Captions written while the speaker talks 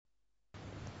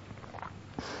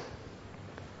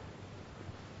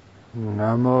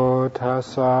Namo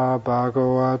tassa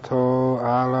bhagavato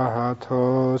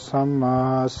arahato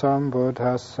samma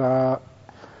sambuddhassa.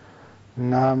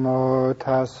 Namo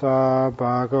tassa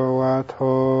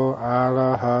bhagavato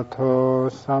arahato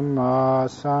samma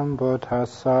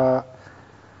sambuddhassa.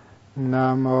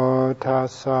 Namo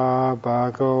tassa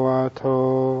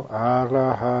bhagavato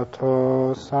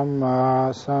arahato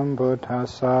samma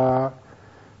sambuddhassa.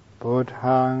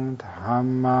 Buddhaṃ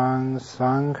Dhammaṃ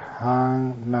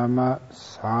Sanghaṃ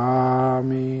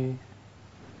Namasami.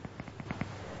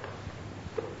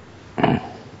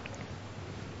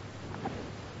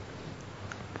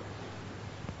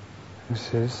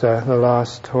 This is the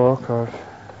last talk of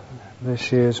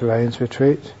this year's Rains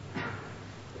Retreat.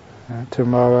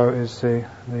 Tomorrow is the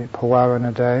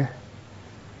Pawarana day.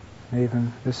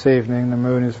 Even this evening the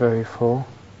moon is very full.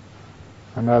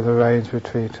 Another Rains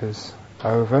Retreat is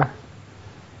over,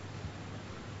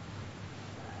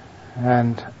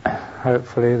 and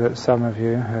hopefully that some of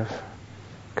you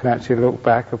can actually look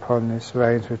back upon this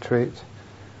Rains Retreat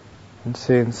and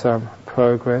seen some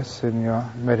progress in your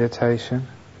meditation,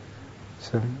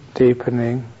 some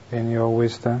deepening in your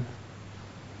wisdom,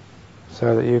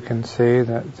 so that you can see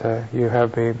that you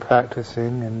have been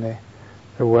practicing in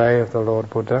the way of the Lord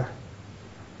Buddha.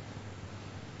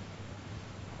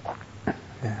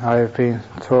 I have been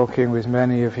talking with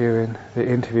many of you in the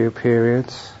interview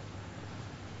periods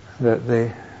that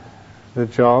the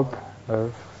job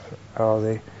or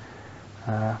the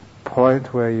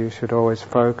point where you should always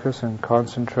focus and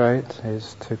concentrate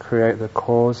is to create the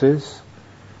causes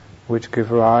which give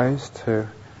rise to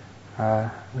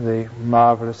the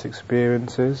marvelous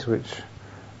experiences, which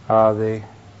are the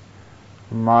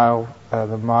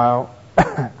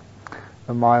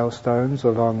milestones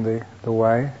along the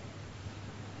way.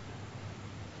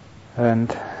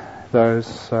 And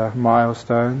those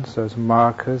milestones, those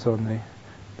markers on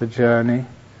the journey,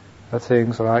 are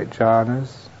things like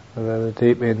jhanas. They're the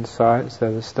deep insights,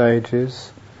 they're the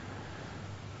stages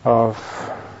of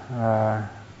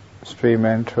stream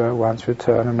enterer, once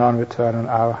returner, non-returner, and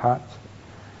arahat.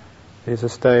 These are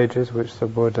stages which the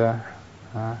Buddha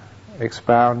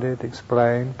expounded,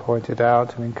 explained, pointed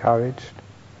out and encouraged.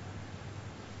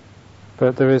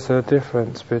 But there is a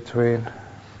difference between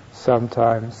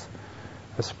sometimes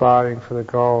aspiring for the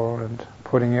goal and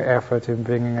putting your effort in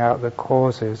bringing out the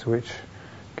causes which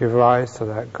give rise to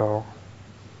that goal.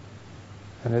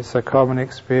 And it's a common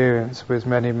experience with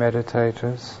many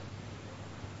meditators.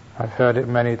 I've heard it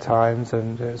many times,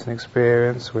 and it's an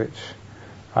experience which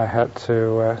I had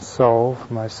to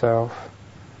solve myself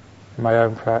in my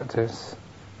own practice.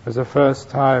 It was the first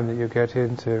time that you get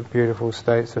into beautiful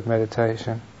states of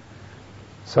meditation.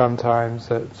 Sometimes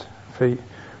that for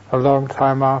a long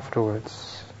time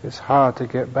afterwards, it's hard to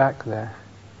get back there,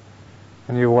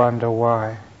 and you wonder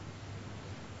why.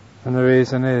 And the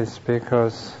reason is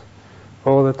because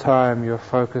all the time you're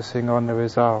focusing on the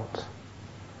result,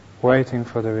 waiting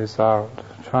for the result,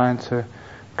 trying to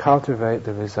cultivate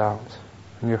the result,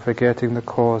 and you're forgetting the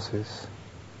causes.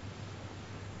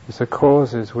 It's the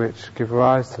causes which give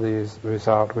rise to the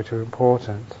result which are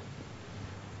important.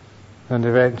 And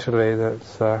eventually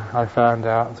I found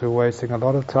out through wasting a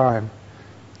lot of time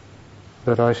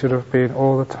that I should have been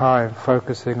all the time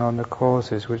focusing on the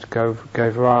causes which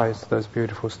gave rise to those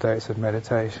beautiful states of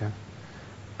meditation,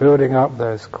 building up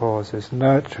those causes,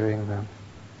 nurturing them.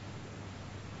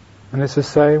 And it's the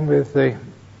same with the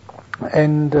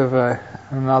end of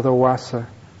another wasa,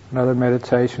 another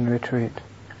meditation retreat.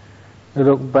 You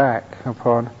look back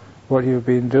upon what you've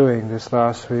been doing this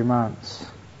last 3 months.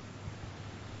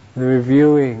 The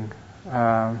reviewing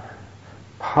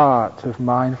part of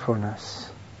mindfulness.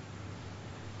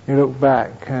 You look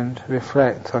back and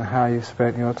reflect on how you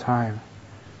spent your time.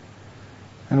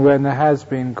 And when there has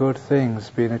been good things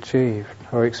being achieved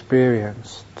or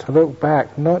experienced, to look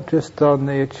back not just on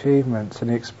the achievements and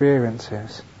the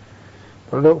experiences,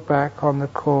 but look back on the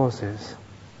causes.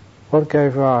 What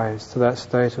gave rise to that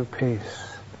state of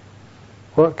peace?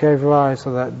 What gave rise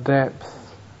to that depth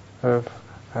of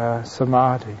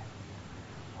samadhi?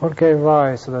 What gave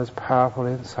rise to those powerful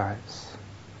insights?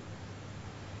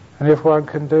 And if one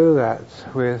can do that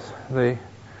with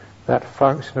that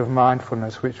function of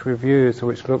mindfulness which reviews,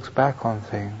 which looks back on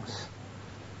things,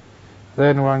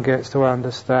 then one gets to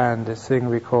understand this thing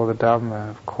we call the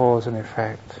Dhamma of cause and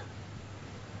effect.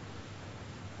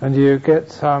 And you get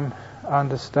some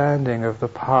understanding of the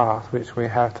path which we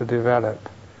have to develop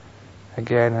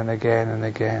again and again and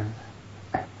again.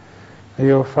 And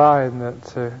you'll find that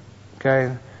to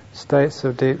gain states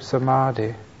of deep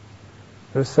samadhi,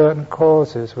 there are certain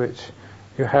causes which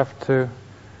you have to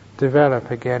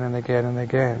develop again and again and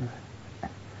again.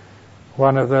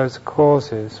 one of those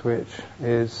causes which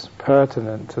is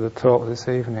pertinent to the talk this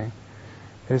evening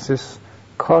is this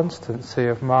constancy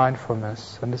of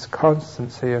mindfulness and this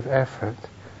constancy of effort,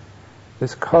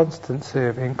 this constancy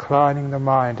of inclining the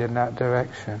mind in that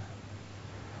direction.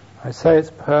 I say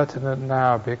it's pertinent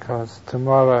now because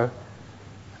tomorrow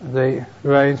the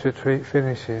rains retreat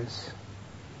finishes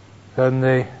and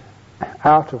the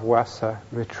out of Wasa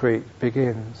retreat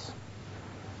begins.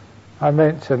 I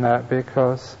mention that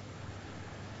because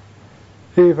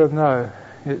even though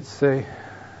it's a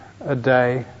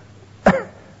day,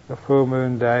 a full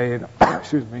moon day,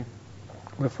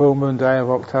 the full moon day of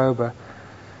October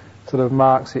sort of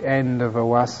marks the end of a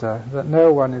Wasa, that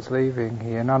no one is leaving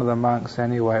here, none of the monks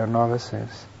anyway or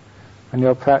novices, and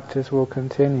your practice will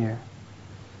continue.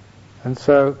 And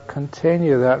so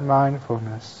continue that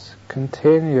mindfulness,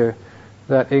 continue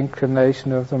that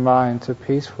inclination of the mind to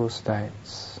peaceful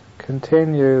states,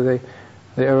 continue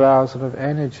the arousal of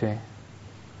energy.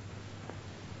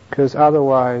 Because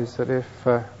otherwise, that if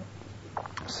for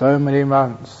so many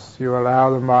months you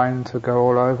allow the mind to go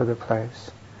all over the place,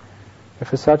 if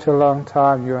for such a long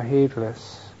time you are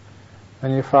heedless,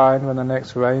 then you find when the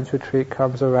next rains retreat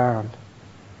comes around,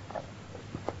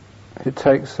 it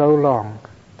takes so long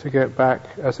to get back,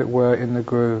 as it were, in the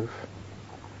groove.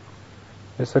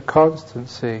 It's a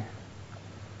constancy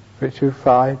which you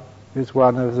find is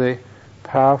one of the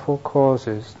powerful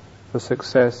causes for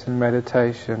success in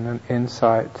meditation and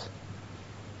insight.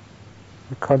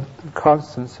 The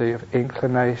constancy of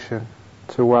inclination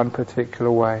to one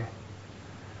particular way.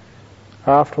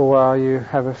 After a while you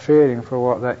have a feeling for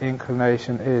what that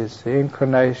inclination is. The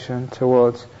inclination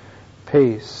towards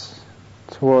peace,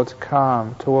 towards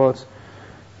calm, towards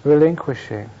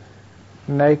relinquishing,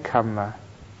 Nekkamma.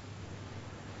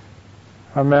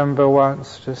 I remember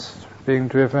once just being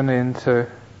driven into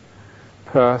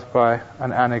Perth by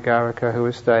an Anagarika who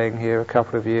was staying here a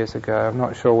couple of years ago. I'm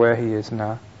not sure where he is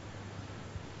now.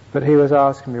 But he was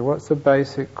asking me, what's the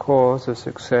basic cause of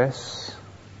success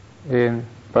in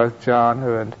both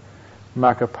jhana and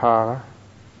Maggaphala?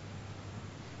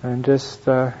 And just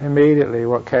immediately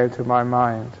what came to my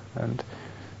mind, and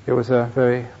it was a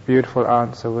very beautiful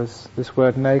answer, was this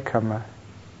word Nekkamma.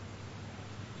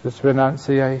 This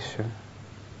renunciation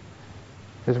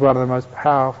is one of the most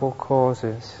powerful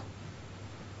causes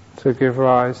to give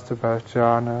rise to both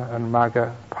jhana and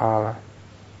Maggaphala.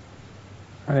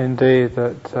 And indeed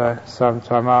that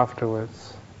sometime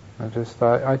afterwards,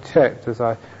 I checked, as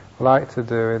I like to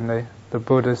do in the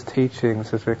Buddha's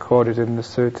teachings as recorded in the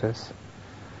suttas,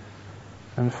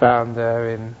 and found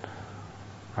there in,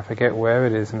 I forget where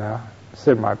it is now, it's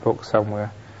in my book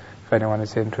somewhere if anyone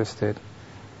is interested,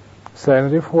 saying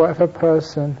that if a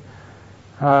person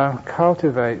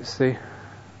cultivates the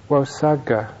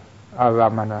Vosagga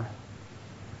aramana,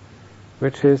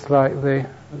 which is like the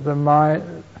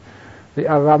mind. The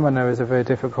aramana is a very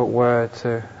difficult word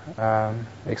to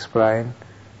explain.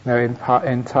 In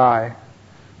Thai,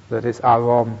 that is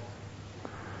arom.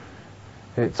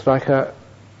 It's like a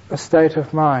state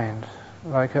of mind,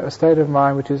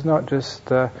 which is not just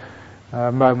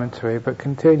momentary, but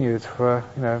continues for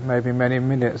maybe many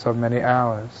minutes or many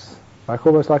hours,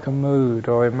 almost like a mood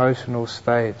or emotional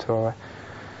state or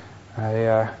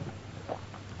a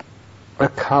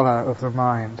colour of the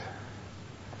mind.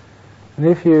 And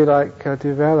if you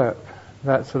develop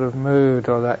that sort of mood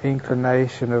or that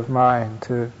inclination of mind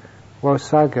to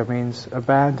Vosagga, means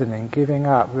abandoning, giving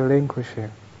up,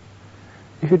 relinquishing.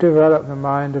 If you develop the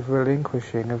mind of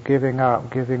relinquishing, of giving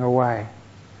up, giving away,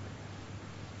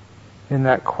 in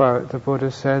that quote the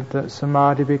Buddha said that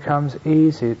samadhi becomes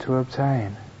easy to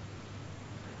obtain.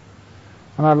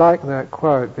 And I like that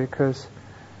quote because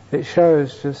it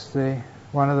shows just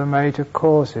one of the major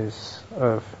causes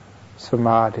of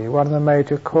samadhi, one of the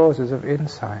major causes of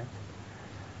insight.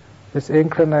 This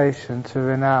inclination to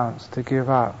renounce, to give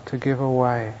up, to give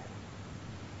away.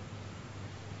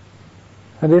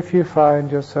 And if you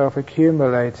find yourself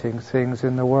accumulating things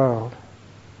in the world,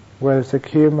 whether it's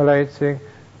accumulating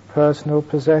personal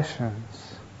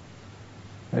possessions,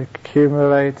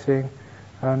 accumulating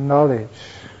knowledge,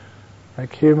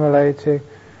 accumulating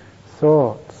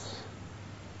thoughts,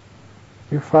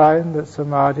 you find that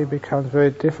samadhi becomes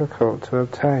very difficult to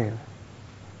obtain.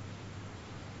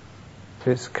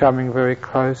 It's coming very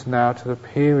close now to the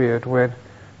period when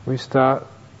we start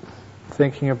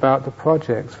thinking about the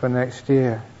projects for next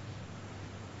year.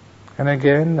 And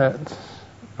again, that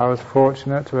I was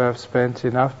fortunate to have spent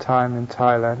enough time in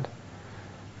Thailand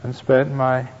and spent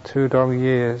my 2 long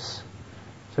years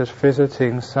just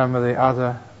visiting some of the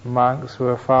other monks who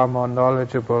are far more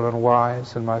knowledgeable and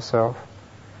wise than myself,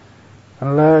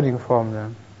 and learning from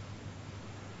them,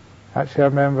 Actually, I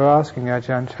remember asking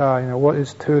Ajahn Chah, what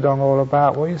is Tudong all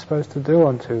about? What are you supposed to do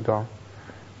on Tudong,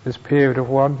 this period of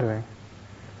wandering?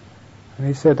 And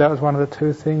he said that was one of the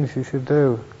two things you should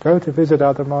do. Go to visit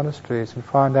other monasteries and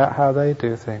find out how they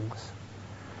do things.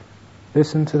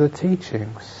 Listen to the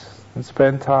teachings and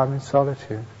spend time in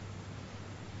solitude.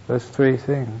 Those three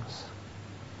things.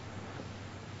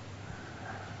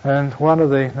 And one of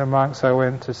the monks I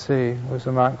went to see was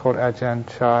a monk called Ajahn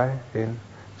Chai in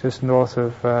just north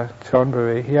of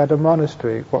Chonburi. He had a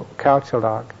monastery called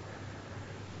Kauchalag.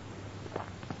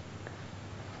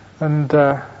 And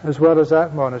as well as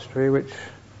that monastery, which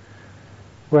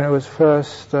when it was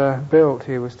first built,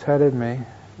 he was telling me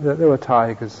that there were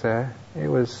tigers there. It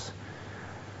was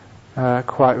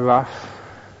quite rough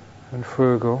and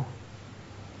frugal.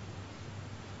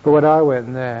 But when I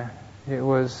went there, it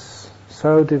was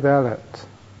so developed.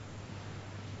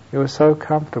 It was so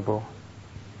comfortable.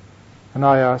 And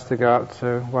I asked to go up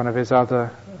to one of his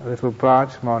other little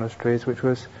branch monasteries, which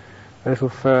was a little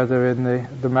further in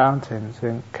the mountains,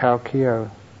 in Kaukio,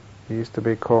 it used to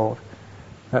be called.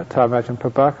 At that time, Ajahn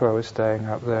Prabhakara was staying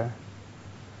up there.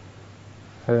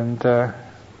 And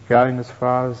going as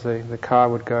far as the car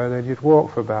would go, then you'd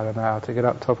walk for about an hour to get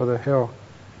up top of the hill.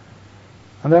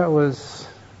 And that was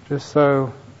just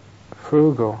so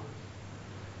frugal.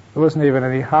 There wasn't even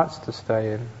any huts to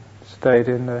stay in. Stayed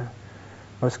in the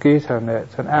mosquito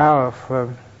nets, an hour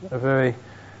from a very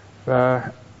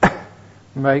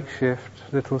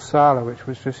makeshift little sala which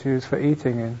was just used for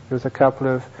eating in. There was a couple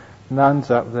of nuns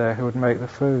up there who would make the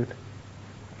food.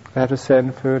 They had to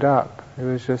send food up. It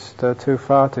was just too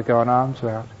far to go on arms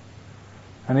round.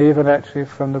 And even actually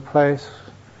from the place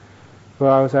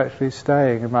where I was actually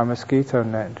staying in my mosquito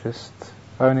net,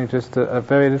 only a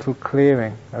very little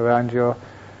clearing around your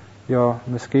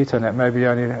mosquito net, maybe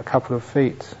only a couple of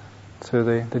feet to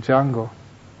the jungle.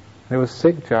 It was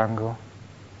thick jungle,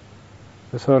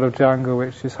 the sort of jungle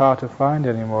which is hard to find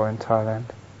anymore in Thailand.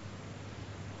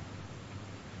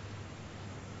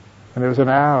 And it was an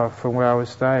hour from where I was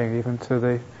staying, even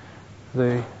to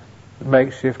the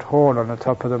makeshift hall on the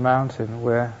top of the mountain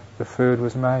where the food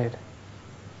was made.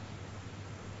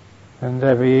 And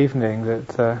every evening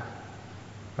that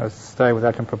I was staying with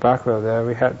Ajahn Prabhakara there,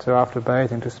 we had to, after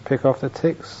bathing, just pick off the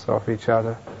ticks off each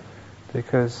other,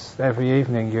 because every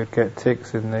evening you'd get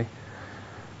ticks in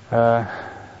the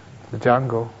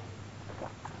jungle.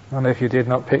 And if you did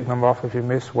not pick them off, if you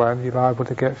missed one, you're liable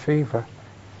to get fever.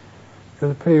 It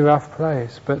was a pretty rough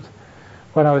place, but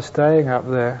when I was staying up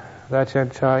there,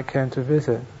 Ajahn Chai came to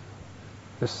visit,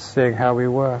 just seeing how we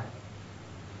were.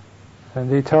 And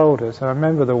he told us, and I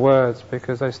remember the words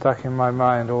because they stuck in my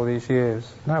mind all these years.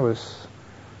 And that was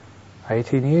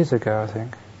 18 years ago, I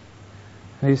think.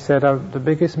 And he said, the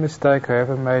biggest mistake I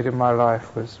ever made in my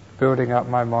life was building up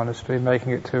my monastery,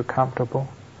 making it too comfortable.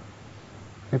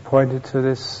 He pointed to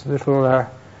this little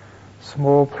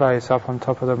small place up on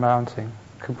top of the mountain,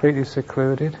 completely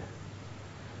secluded.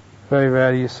 Very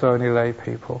rarely you saw any lay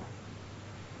people.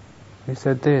 He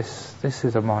said, this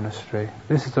is a monastery.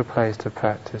 This is a place to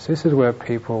practice. This is where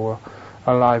people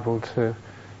are liable to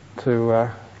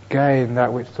gain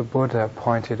that which the Buddha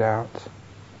pointed out.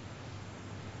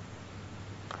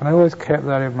 And I always kept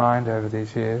that in mind over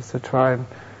these years, to try and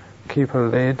keep a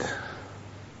lid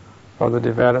on the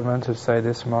development of, say,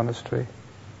 this monastery.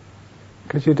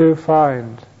 Because you do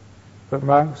find that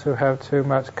monks who have too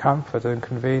much comfort and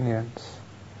convenience,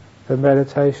 their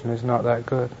meditation is not that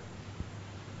good.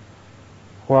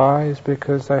 Why? It's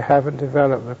because they haven't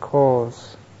developed the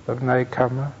cause of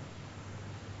Nekkamma,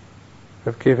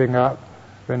 of giving up,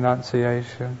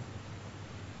 renunciation.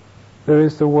 There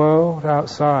is the world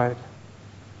outside,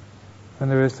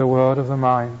 and there is the world of the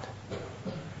mind.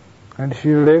 And if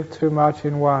you live too much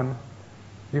in one,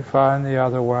 you find the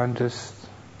other one just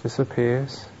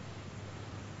disappears.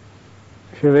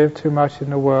 If you live too much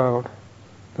in the world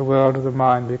of the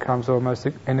mind becomes almost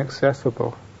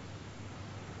inaccessible.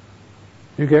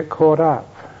 You get caught up.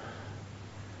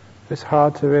 It's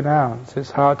hard to renounce,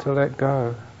 it's hard to let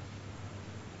go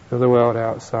of the world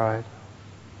outside.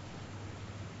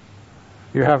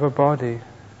 You have a body,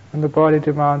 and the body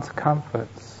demands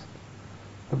comforts.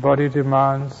 The body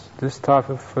demands this type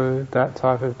of food, that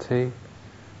type of tea,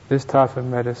 this type of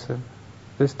medicine,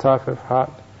 this type of hut,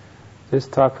 this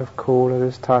type of cooler,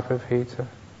 this type of heater.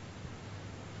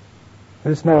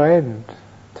 There's no end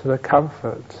to the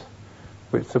comfort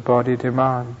which the body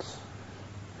demands.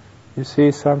 You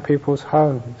see some people's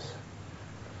homes,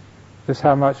 just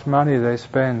how much money they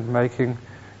spend making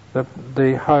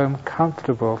the home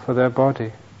comfortable for their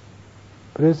body.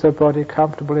 But is their body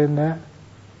comfortable in there?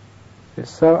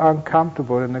 It's so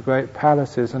uncomfortable in the great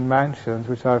palaces and mansions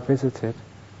which I've visited.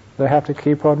 They have to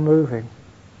keep on moving.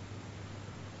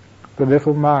 The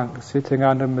little monk sitting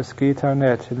under a mosquito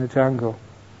net in the jungle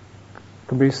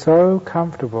can be so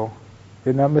comfortable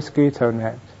in that mosquito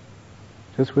net,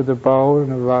 just with a bowl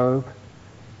and a robe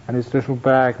and his little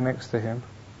bag next to him.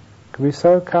 Can be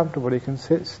so comfortable he can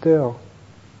sit still,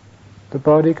 the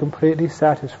body completely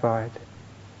satisfied,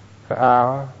 for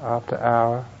hour after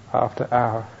hour after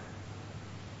hour.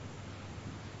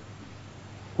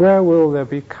 Where will there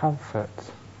be comfort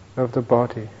of the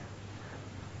body?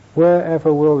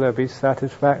 Wherever will there be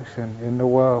satisfaction in the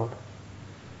world?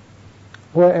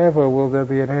 Wherever will there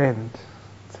be an end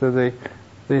to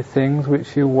the things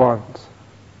which you want?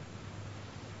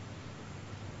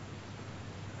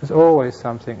 There's always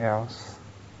something else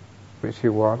which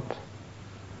you want.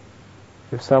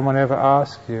 If someone ever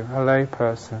asks you, a lay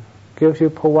person, gives you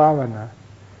pawarana,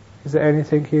 is there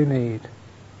anything you need?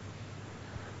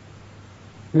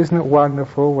 Isn't it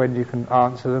wonderful when you can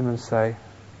answer them and say,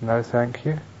 no thank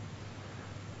you?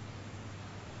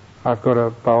 I've got a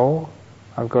bowl,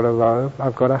 I've got a robe,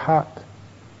 I've got a hut.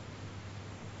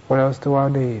 What else do I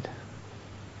need?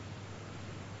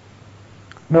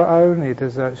 Not only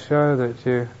does that show that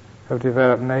you have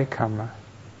developed Nekkamma,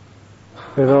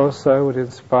 it also would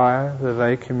inspire the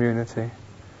lay community,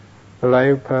 the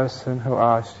lay person who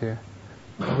asks you,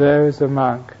 there is a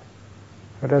monk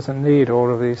who doesn't need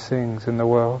all of these things in the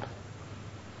world.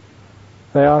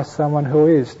 They are someone who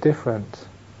is different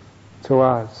to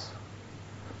us.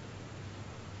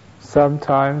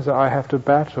 Sometimes I have to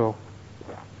battle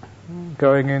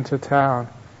going into town,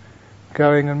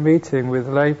 going and meeting with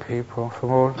lay people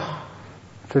from all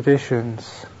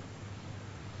traditions,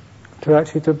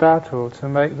 to battle, to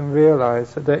make them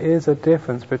realize that there is a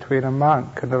difference between a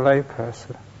monk and a lay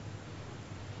person.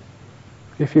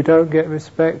 If you don't get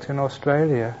respect in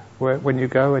Australia, when you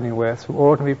go anywhere, from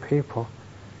ordinary people,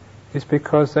 it's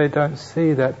because they don't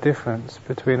see that difference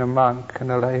between a monk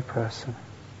and a lay person.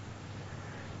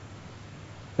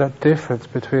 That difference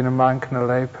between a monk and a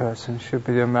lay person should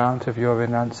be the amount of your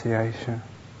renunciation.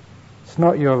 It's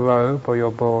not your robe or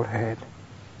your bald head.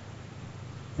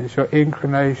 It's your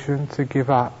inclination to give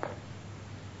up.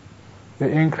 Your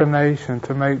inclination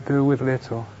to make do with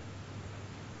little.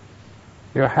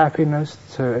 Your happiness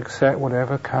to accept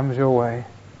whatever comes your way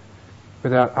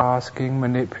without asking,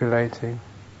 manipulating,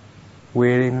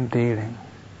 wheeling and dealing.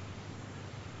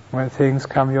 When things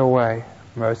come your way,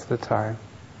 most of the time,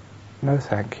 no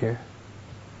thank you.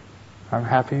 I'm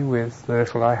happy with the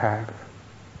little I have.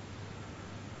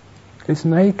 It's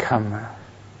Nekkamma,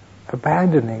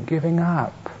 abandoning, giving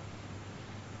up.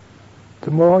 The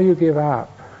more you give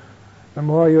up, the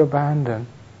more you abandon,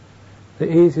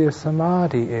 the easier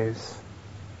samadhi is.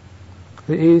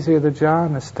 The easier the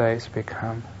jhana states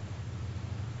become.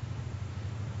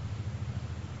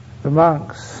 The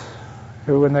monks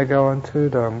who, when they go on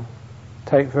tudong,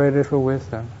 take very little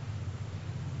with them.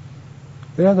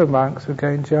 The other monks who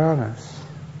gain jhanas.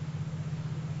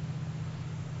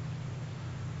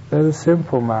 They're the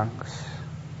simple monks.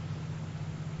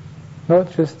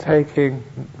 Not just taking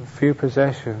a few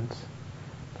possessions,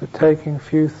 but taking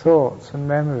few thoughts and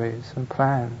memories and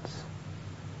plans.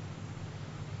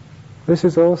 This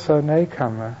is also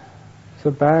Nekkamma. It's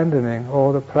abandoning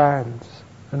all the plans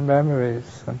and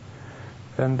memories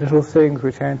and little things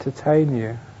which entertain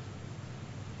you.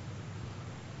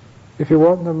 If you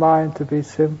want the mind to be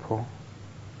simple,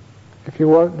 if you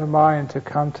want the mind to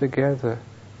come together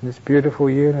in this beautiful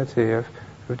unity of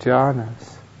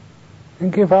jhanas,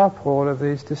 then give up all of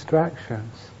these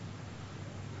distractions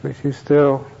which you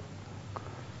still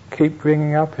keep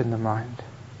bringing up in the mind.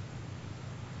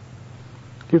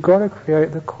 You've got to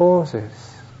create the causes,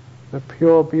 the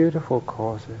pure, beautiful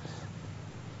causes.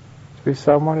 To be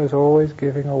someone who's always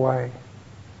giving away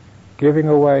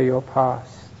your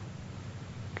past,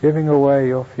 giving away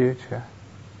your future,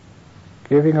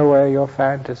 giving away your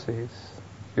fantasies,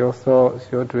 your thoughts,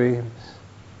 your dreams.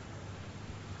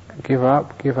 Give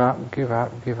up, give up, give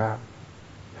up, give up.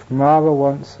 If Mara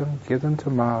wants them, give them to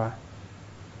Mara,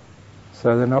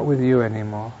 so they're not with you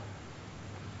anymore.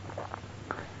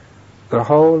 The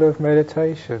whole of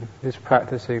meditation is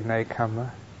practicing Nekkamma.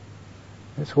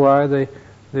 It's why the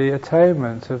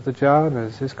attainment of the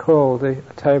jhanas is called the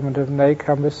attainment of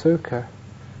Nekkamma Sukha,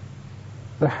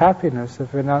 the happiness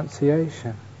of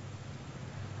renunciation.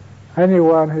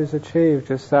 Anyone who's achieved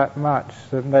just that much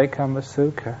of Nekkamma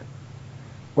Sukha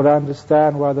will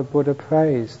understand why the Buddha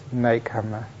praised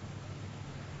Nekkamma.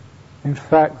 In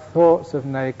fact, thoughts of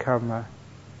Nekkamma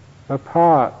are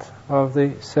part of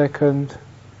the second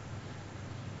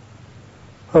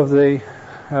of the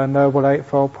Noble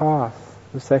Eightfold Path,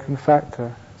 the second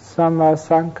factor. Samma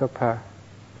Sankappa.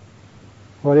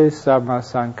 What is Samma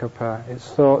Sankappa? It's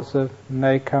thoughts of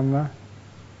Nekkamma,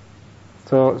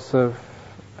 thoughts of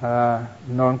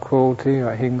non-cruelty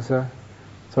or ahimsa,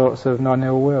 thoughts of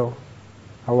non-ill will,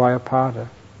 avyapada.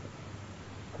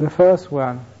 The first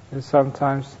one is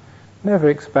sometimes never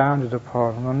expounded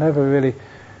upon or never really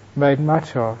made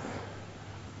much of.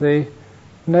 The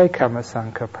Nekkamma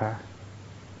Sankappa,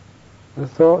 the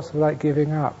thoughts of like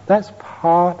giving up. That's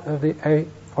part of the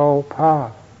Eightfold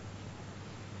Path.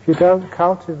 If you don't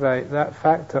cultivate that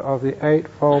factor of the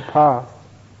Eightfold Path,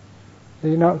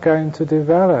 you're not going to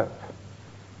develop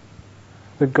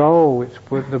the goal which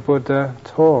the Buddha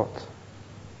taught.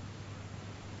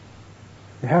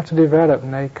 You have to develop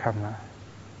Nekkamma.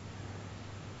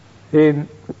 In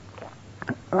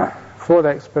full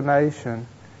explanation,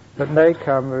 that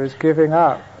Nekkamma is giving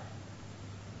up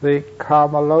the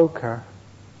karma loka.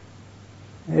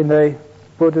 In the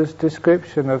Buddha's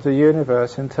description of the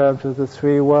universe in terms of the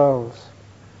three worlds,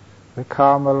 the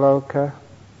karma loka,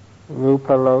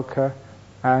 rupa loka,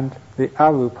 and the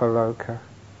arupa loka.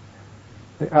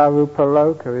 The arupa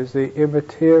loka is the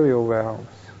immaterial realms,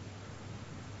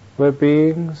 where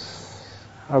beings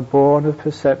are born of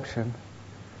perception,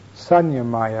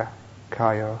 sanyamaya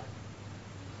kayo.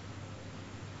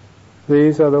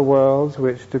 These are the worlds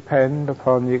which depend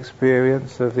upon the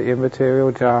experience of the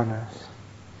immaterial jhanas.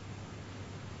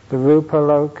 The rupa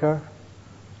loka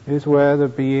is where the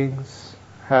beings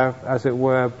have, as it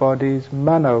were, bodies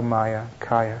manomaya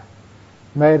kaya,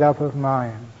 made up of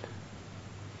mind.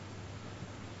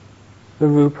 The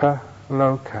rupa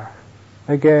loka.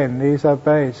 Again, these are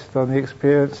based on the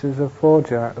experiences of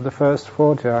the first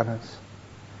four jhanas.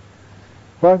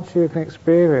 Once you can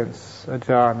experience a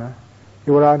jhana,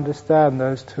 you will understand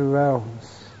those two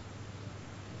realms.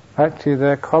 Actually,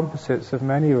 they're composites of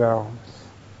many realms.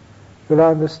 You'll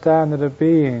understand that a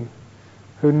being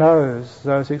who knows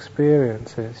those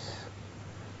experiences,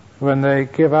 when they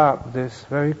give up this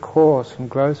very coarse and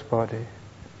gross body,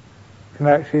 can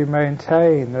actually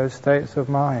maintain those states of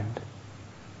mind.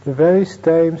 The very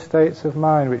same states of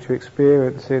mind which you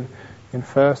experience in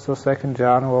first or second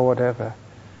jhana or whatever,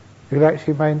 you can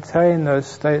actually maintain those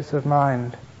states of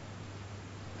mind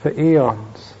for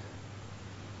eons,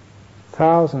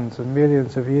 thousands and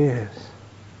millions of years.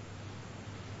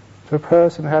 To a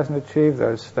person who hasn't achieved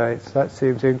those states, that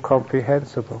seems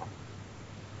incomprehensible.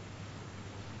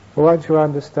 But once you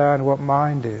understand what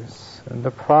mind is and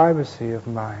the primacy of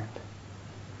mind,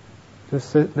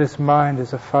 this mind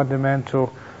is a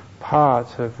fundamental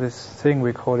part of this thing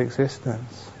we call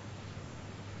existence,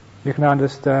 you can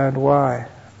understand why,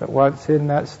 that once in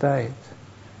that state,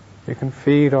 you can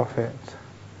feed off it.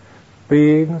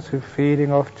 Beings who are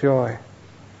feeding off joy,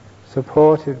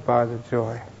 supported by the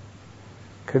joy,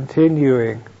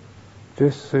 continuing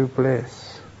just through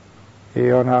bliss,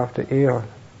 eon after eon.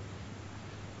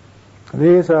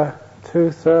 These are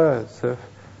 2/3 of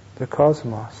the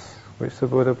cosmos, which the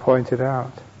Buddha pointed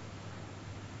out,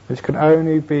 which can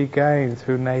only be gained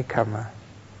through Nekkamma,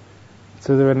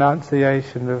 through the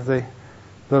renunciation of the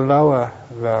lower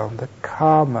realm, the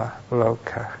karma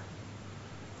loka.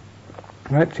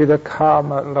 And actually the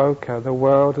karma loka, the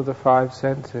world of the five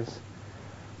senses,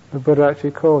 the Buddha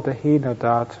actually called the hina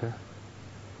dhatu.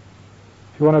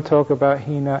 If you want to talk about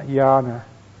hina yana,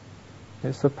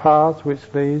 it's the path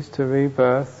which leads to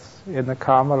rebirth in the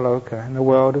karma loka, in the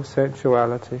world of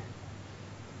sensuality.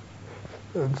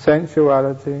 And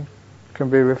sensuality can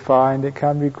be refined, it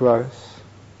can be gross.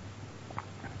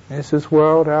 It's this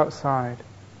world outside.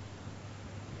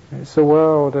 It's a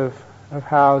world of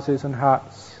houses and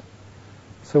huts.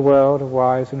 It's a world of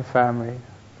wives and family.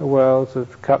 The world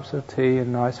of cups of tea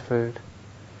and nice food.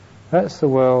 That's the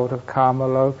world of karma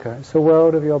loka. It's the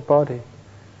world of your body,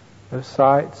 of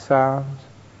sight, sound,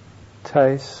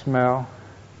 taste, smell,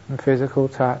 and physical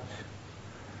touch.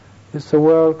 It's the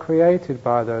world created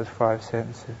by those five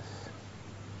senses.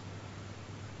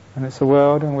 And it's a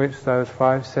world in which those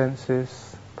five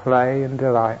senses play and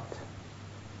delight.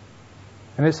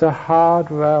 And it's a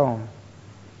hard realm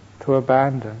to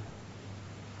abandon,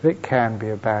 but it can be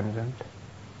abandoned.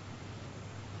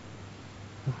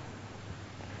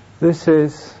 This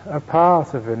is a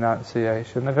path of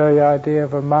renunciation. The very idea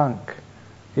of a monk,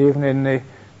 even in the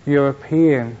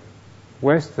European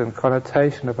Western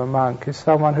connotation of a monk, is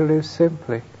someone who lives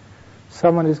simply.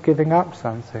 Someone who's giving up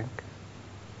something.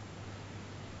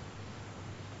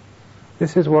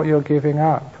 This is what you're giving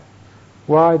up.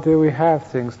 Why do we have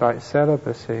things like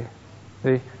celibacy,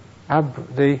 the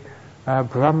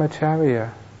brahmacharya?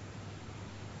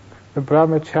 The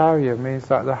brahmacharya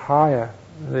means like the higher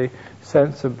the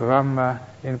sense of Brahma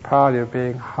in Pali of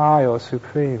being high or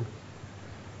supreme.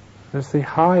 There's the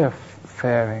higher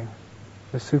faring,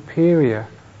 the superior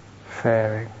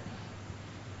faring.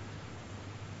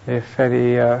 If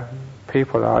any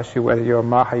people ask you whether you're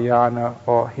Mahayana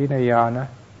or Hinayana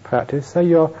practice, say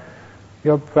you're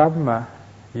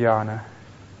Brahmayana,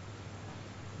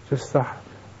 just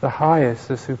the highest,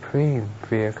 the supreme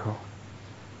vehicle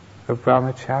of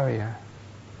brahmacharya.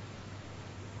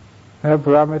 Now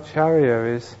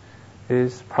brahmacharya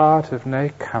is part of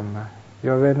Nekkamma.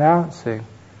 You're renouncing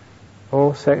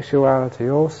all sexuality,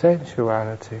 all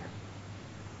sensuality.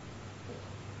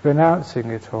 Renouncing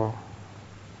it all.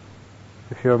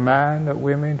 If you're a man, that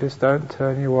women just don't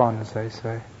turn you on, as they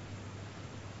say.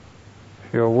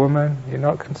 If you're a woman, you're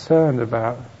not concerned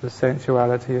about the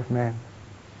sensuality of men.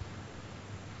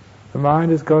 The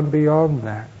mind has gone beyond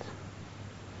that.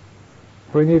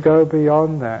 When you go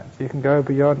beyond that, you can go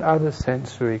beyond other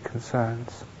sensory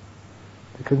concerns.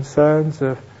 The concerns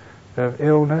of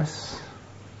illness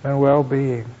and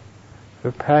well-being,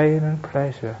 of pain and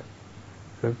pleasure,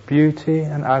 of beauty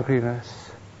and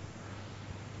ugliness,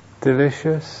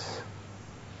 delicious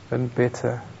and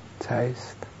bitter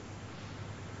taste.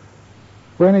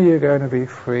 When are you going to be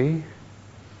free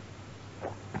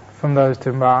from those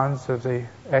demands of the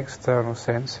external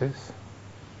senses?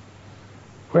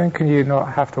 When can you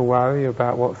not have to worry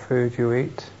about what food you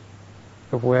eat,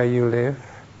 of where you live?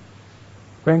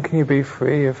 When can you be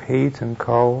free of heat and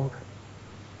cold,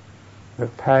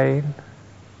 of pain,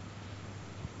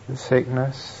 of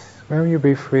sickness? When will you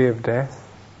be free of death?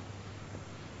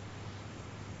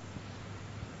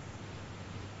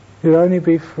 You'll only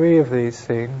be free of these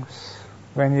things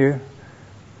when you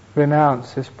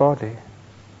renounce this body.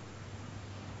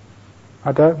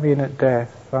 I don't mean at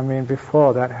death, I mean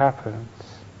before that happens.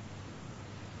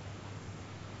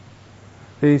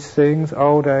 These things,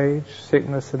 old age,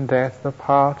 sickness and death, are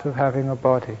part of having a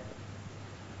body.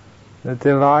 The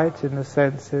delight in the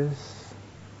senses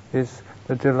is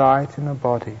the delight in a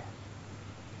body.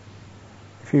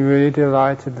 If you really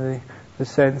delight in the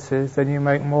senses, then you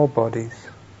make more bodies.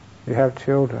 You have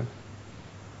children.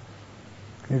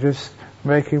 You're just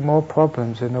making more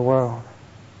problems in the world.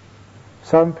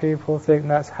 Some people think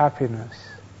that's happiness.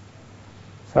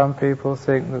 Some people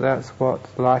think that that's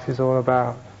what life is all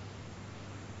about.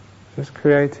 Just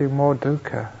creating more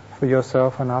dukkha for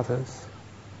yourself and others.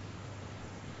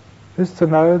 Just to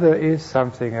know there is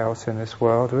something else in this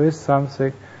world, there is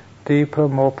something deeper,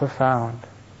 more profound.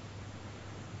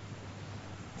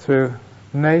 Through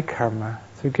Nekkamma,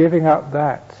 through giving up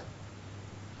that,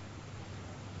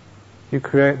 you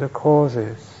create the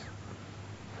causes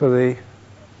for the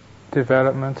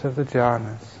development of the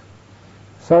jhanas.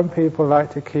 Some people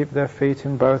like to keep their feet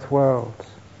in both worlds.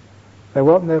 They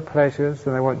want their pleasures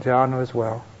and they want jhana as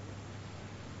well.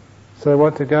 So they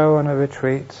want to go on a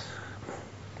retreat.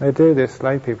 They do this,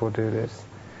 lay people do this.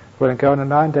 They want to go on a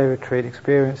 9-day retreat,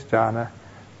 experience jhana,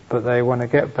 but they want to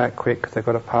get back quick because they've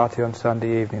got a party on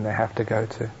Sunday evening they have to go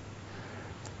to.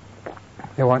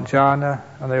 They want jhana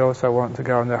and they also want to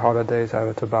go on their holidays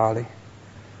over to Bali.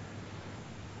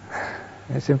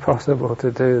 It's impossible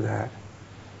to do that.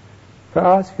 But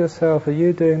ask yourself, are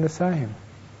you doing the same?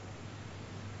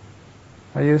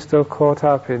 Are you still caught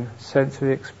up in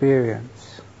sensory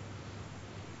experience?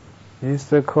 Are you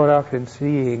still caught up in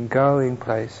seeing, going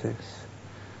places,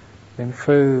 in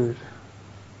food,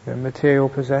 in material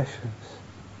possessions?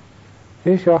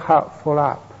 Is your hut full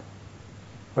up,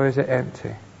 or is it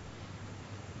empty?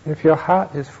 If your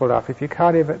hut is full up, if you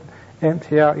can't even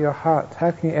empty out your hut,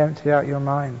 how can you empty out your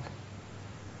mind?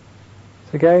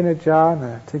 To gain a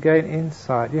jhana, to gain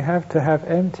insight, you have to have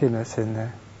emptiness in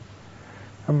there.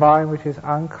 A mind which is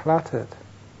uncluttered.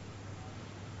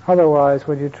 Otherwise,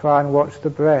 when you try and watch the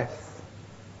breath,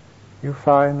 you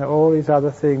find that all these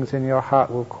other things in your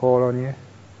heart will call on you.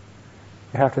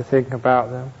 You have to think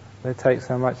about them. They take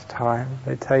so much time.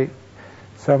 They take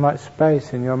so much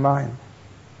space in your mind.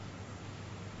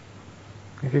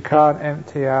 If you can't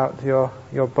empty out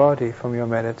your body from your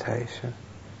meditation,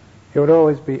 it will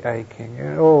always be aching.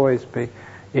 It will always be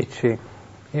itching.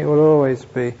 It will always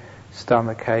be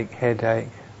stomach ache, headache,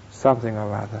 something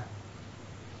or other.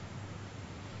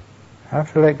 You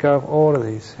have to let go of all of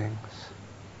these things.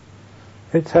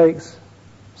 It takes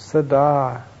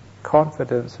saddha,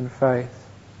 confidence and faith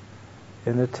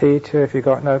in the teacher. If you've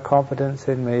got no confidence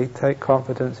in me, take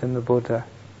confidence in the Buddha.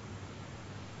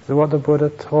 So what the Buddha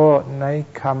taught,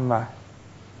 Nekkamma,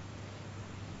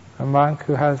 a monk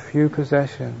who has few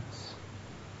possessions,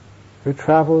 who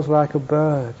travels like a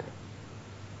bird.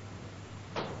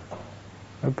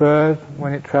 A bird,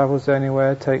 when it travels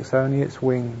anywhere, takes only its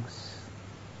wings.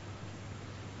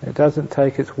 It doesn't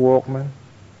take its Walkman.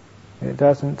 It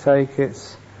doesn't take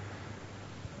its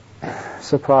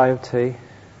supply of tea.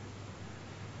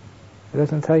 It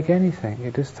doesn't take anything.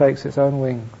 It just takes its own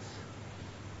wings.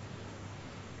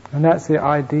 And that's the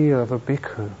ideal of a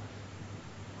bhikkhu.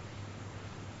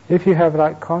 If you have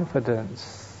that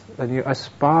confidence and you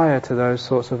aspire to those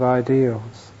sorts of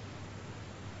ideals,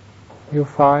 you'll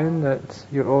find that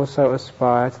you also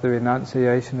aspire to the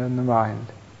renunciation in the mind.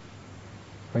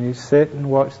 When you sit and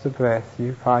watch the breath,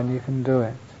 you find you can do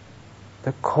it.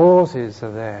 The causes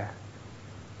are there.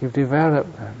 You've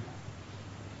developed them.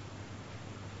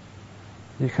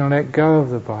 You can let go of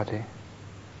the body,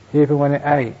 even when it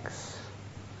aches,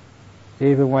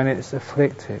 even when it's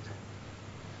afflicted.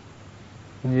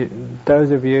 Those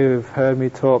of you who've heard me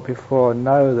talk before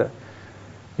know that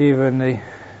even the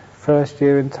first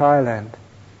year in Thailand,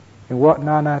 in Wat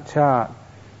Nana Chat,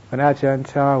 when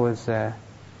Ajahn Chah was there,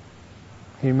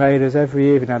 he made us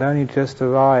every evening. I'd only just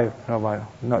arrived,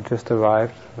 not just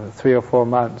arrived, 3 or 4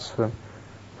 months from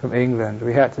England.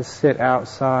 We had to sit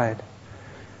outside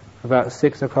about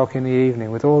 6 o'clock in the evening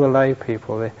with all the lay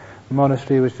people. The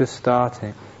monastery was just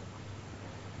starting.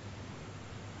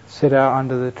 Sit out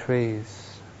under the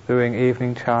trees, doing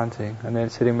evening chanting, and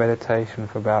then sit in meditation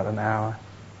for about an hour.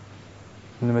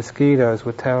 And the mosquitoes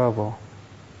were terrible.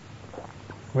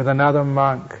 With another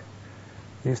monk,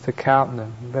 he used to count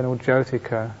them. Venerable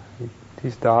Jyotika,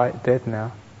 he's dead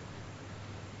now.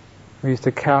 We used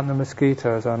to count the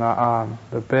mosquitoes on our arm,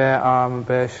 the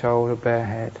bare shoulder, bare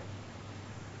head.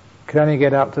 Could only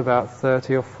get up to about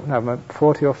 40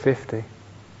 or 50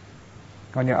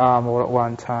 on your arm all at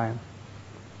one time.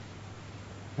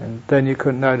 And then you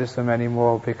couldn't notice them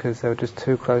anymore because they were just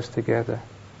too close together.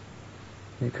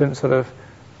 You couldn't sort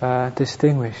of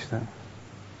distinguish them.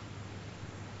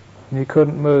 And you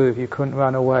couldn't move, you couldn't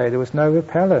run away. There was no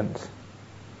repellent.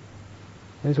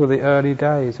 These were the early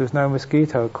days. There was no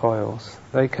mosquito coils.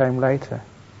 They came later.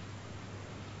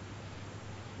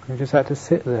 You just had to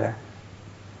sit there.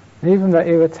 And even that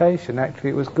irritation,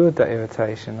 actually it was good, that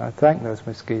irritation. I thank those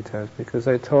mosquitoes because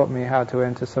they taught me how to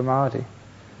enter samadhi,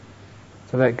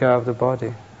 to let go of the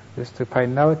body, just to pay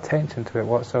no attention to it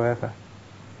whatsoever.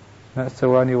 That's the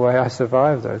only way I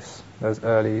survived those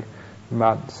early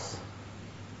months.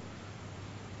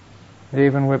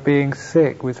 Even with being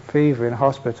sick, with fever in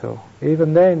hospital,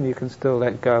 even then you can still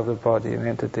let go of the body and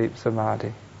enter deep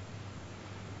samadhi.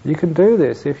 You can do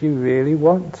this if you really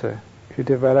want to, if you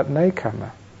develop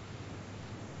Nekkamma.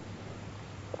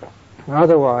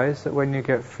 Otherwise, that when you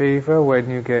get fever, when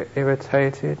you get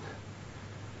irritated,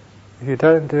 if you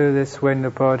don't do this when the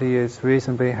body is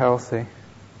reasonably healthy,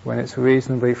 when it's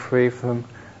reasonably free from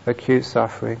acute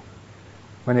suffering,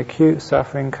 when acute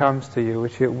suffering comes to you,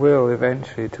 which it will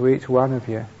eventually to each one of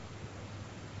you,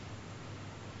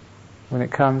 when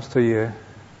it comes to you,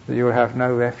 that you will have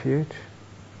no refuge,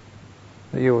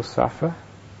 that you will suffer,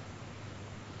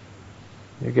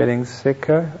 you're getting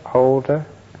sicker, older,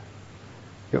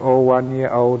 you're all 1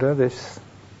 year older, this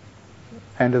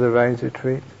end of the range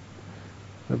retreat,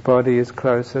 the body is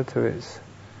closer to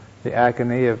the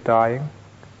agony of dying.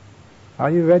 Are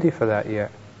you ready for that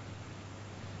yet?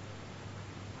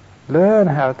 Learn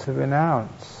how to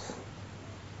renounce.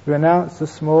 Renounce the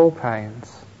small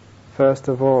pains, first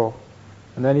of all,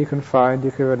 and then you can find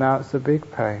you can renounce the big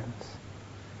pains.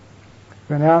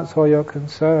 Renounce all your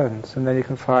concerns, and then you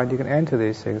can find you can enter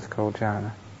these things called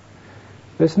jhana.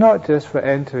 It's not just for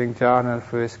entering jhana and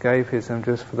for escapism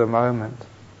just for the moment,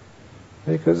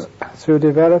 because through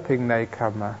developing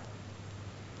Nekkamma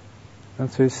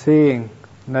and through seeing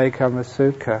Nekkamma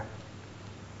Sukha,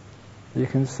 you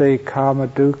can see Kama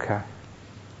Dukkha.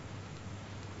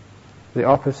 The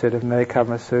opposite of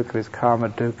Nekkamma Sukha is Kama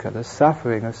Dukkha, the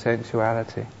suffering of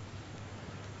sensuality,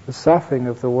 the suffering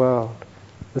of the world,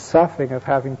 the suffering of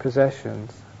having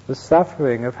possessions, the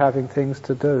suffering of having things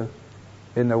to do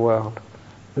in the world,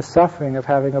 the suffering of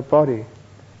having a body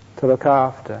to look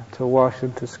after, to wash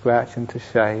and to scratch and to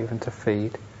shave and to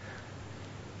feed.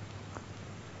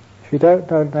 If you don't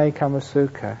know Nekkamma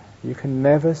Sukha, you can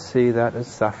never see that as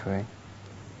suffering.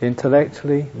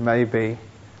 Intellectually, maybe.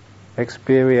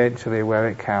 Experientially, where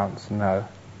it counts, no.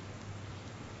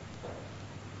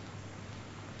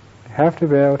 You have to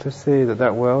be able to see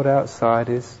that world outside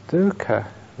is dukkha,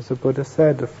 as the Buddha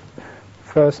said, the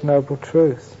first noble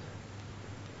truth.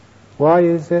 Why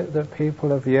is it that people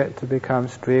have yet to become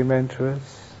stream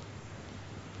enterers?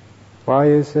 Why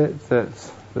is it that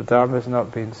the Dhamma has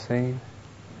not been seen?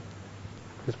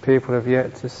 Because people have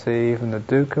yet to see even the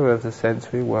dukkha of the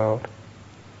sensory world.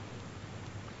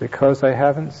 Because they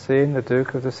haven't seen the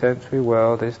dukkha of the sensory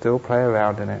world, they still play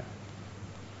around in it.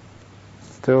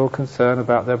 still concerned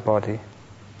about their body,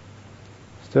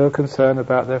 still concerned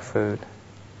about their food,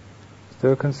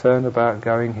 still concerned about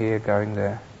going here, going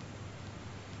there.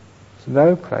 There's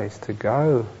no place to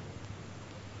go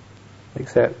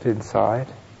except inside.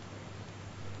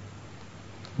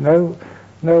 No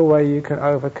way you can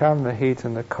overcome the heat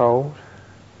and the cold,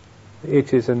 the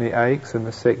itches and the aches and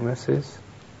the sicknesses,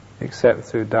 except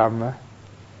through Dhamma.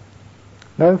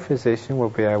 No physician will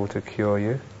be able to cure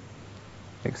you,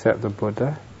 except the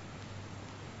Buddha.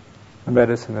 The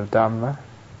medicine of Dhamma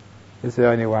is the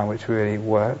only one which really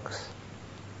works.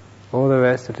 All the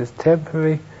rest are just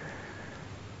temporary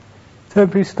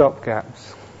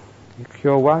stopgaps. You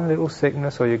cure one little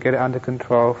sickness or you get it under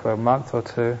control for a month or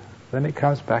two, then it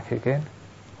comes back again,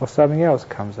 or something else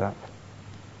comes up.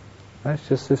 That's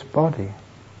just this body.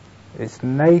 Its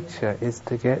nature is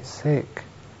to get sick,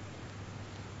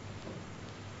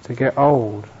 to get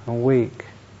old and weak,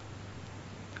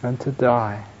 and to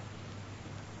die.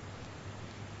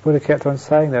 Buddha kept on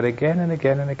saying that again and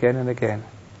again and again and again.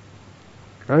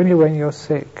 Only when you're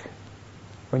sick,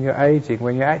 when you're aging,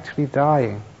 when you're actually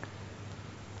dying,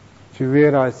 do you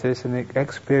realize this in an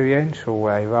experiential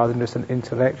way rather than just an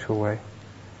intellectual way.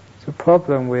 It's a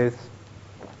problem with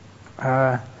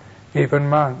even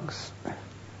monks.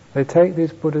 They take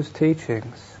these Buddha's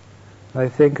teachings, they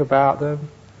think about them,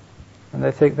 and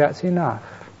they think that's enough.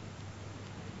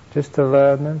 Just to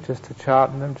learn them, just to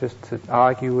chant them, just to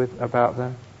argue about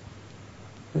them.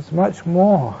 There's much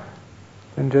more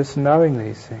than just knowing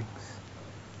these things.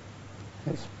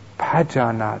 It's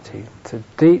pajanati, to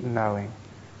deep knowing.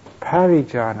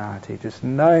 Parijanati, just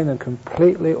knowing them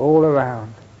completely all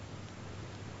around.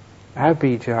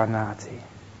 Abhijanati,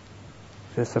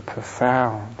 just a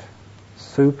profound,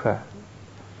 super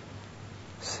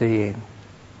seeing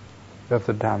of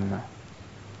the Dhamma.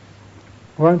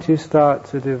 Once you start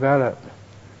to develop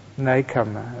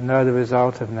Nekkamma and know the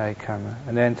result of Nekkamma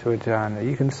and enter Ajahn,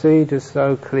 you can see just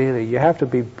so clearly. You have to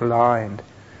be blind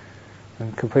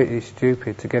and completely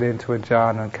stupid to get into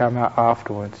Ajahn and come out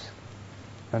afterwards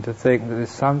and to think that there's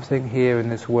something here in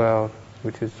this world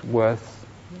which is worth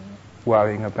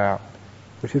worrying about,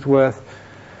 which is worth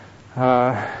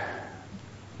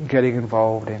getting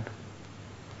involved in.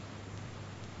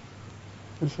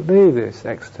 Just leave this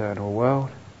external world.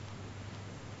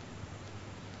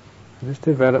 Just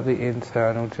develop the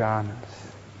internal jhanas.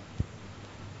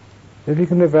 If you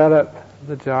can develop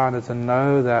the jhanas and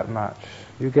know that much,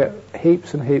 you get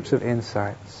heaps and heaps of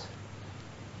insights.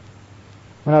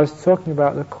 When I was talking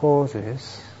about the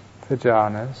causes for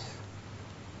jhanas,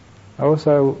 I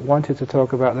also wanted to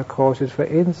talk about the causes for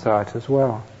insight as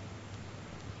well.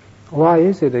 Why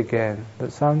is it again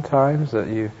that sometimes that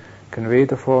you can read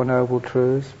the Four Noble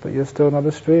Truths but you're still not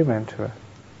a stream enterer?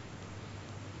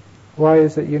 Why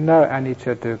is it you know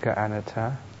anicca, dukkha,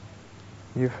 anatta?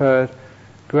 You've heard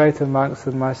greater monks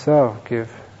than myself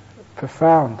give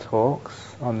profound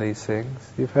talks on these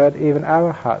things. You've heard even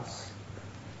arahats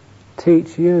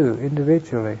teach you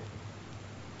individually.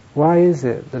 Why is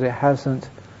it that it hasn't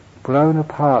blown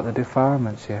apart the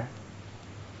defilements yet?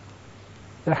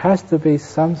 There has to be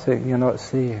something you're not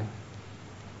seeing.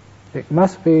 It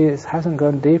must be it hasn't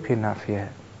gone deep enough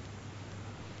yet.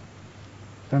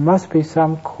 There must be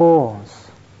some cause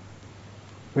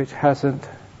which hasn't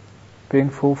been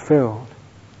fulfilled,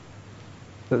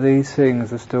 that these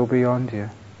things are still beyond you.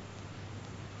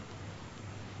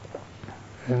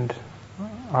 And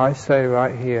I say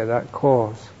right here that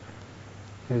cause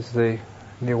is the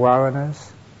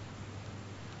nivaranas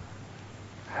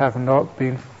have not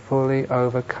been fully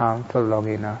overcome for long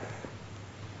enough.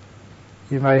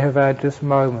 You may have had just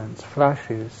moments,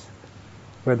 flashes,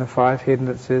 when the five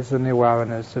hindrances and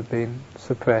nivaranas have been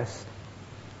suppressed,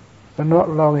 but not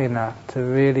long enough to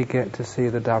really get to see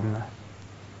the Dhamma.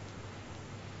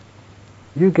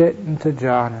 You get into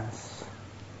jhanas,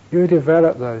 you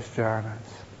develop those jhanas,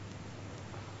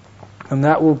 and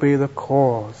that will be the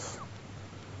cause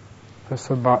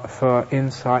for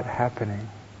insight happening.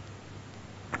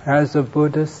 As the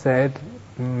Buddha said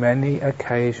many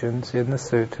occasions in the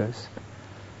suttas,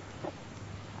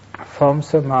 from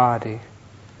samadhi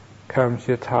comes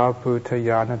yatha bhuta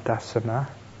yana dasana.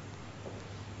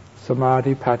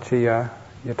 Samadhi pachaya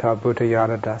yatha bhuta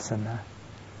yana dasana.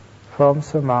 From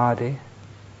samadhi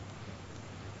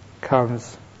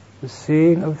comes the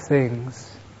seeing of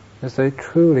things as they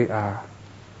truly are.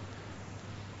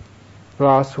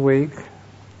 Last week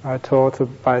I talked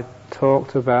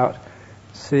about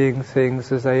seeing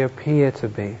things as they appear to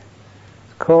be.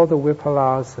 It's called the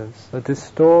vipalasas, the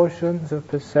distortions of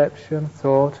perception,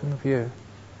 thought and view.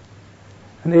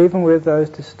 And even with those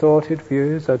distorted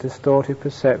views, those distorted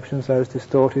perceptions, those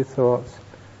distorted thoughts,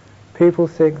 people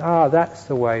think, that's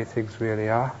the way things really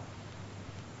are.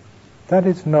 That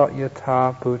is not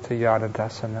yatha bhuta yana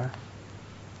dasana.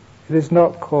 It is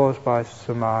not caused by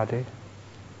samadhi.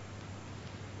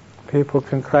 People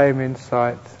can claim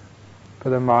insight,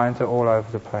 but their minds are all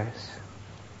over the place.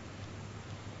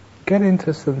 Get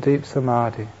into some deep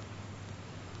samadhi.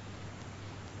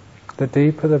 The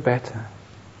deeper the better.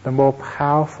 The more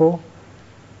powerful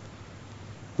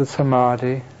the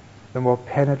samadhi, the more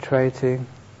penetrating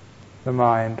the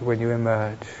mind when you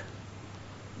emerge.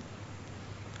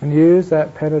 And use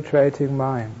that penetrating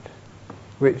mind,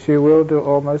 which you will do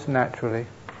almost naturally,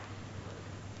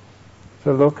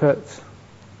 to look at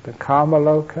the karma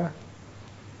loka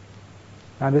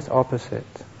and its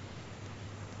opposite,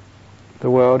 the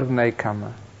world of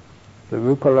Nekkamma, the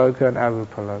rupa loka and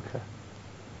arupa loka.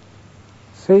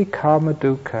 See karma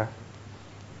dukkha,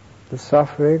 the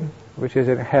suffering which is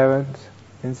inherent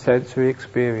in sensory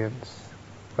experience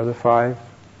of the five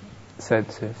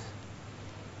senses.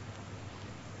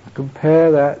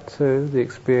 Compare that to the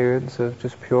experience of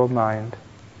just pure mind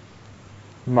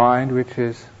which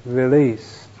is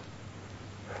released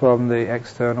from the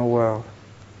external world.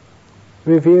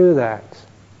 Review that,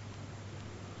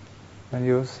 and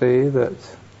you'll see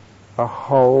that a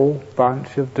whole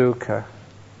bunch of dukkha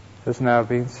has now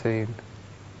been seen.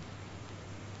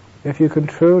 If you can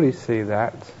truly see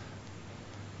that,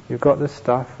 you've got the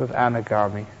stuff of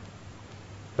anagami,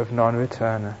 of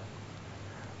non-returner.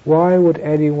 Why would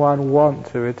anyone want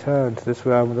to return to this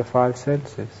realm of the five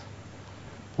senses?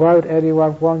 Why would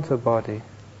anyone want a body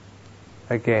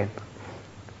again?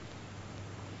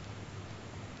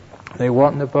 They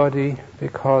want the body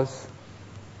because,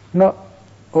 not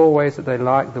always that they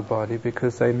like the body,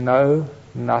 because they know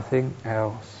nothing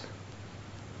else.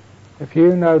 If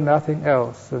you know nothing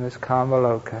else than this karma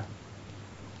loka,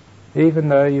 even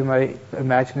though you may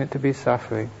imagine it to be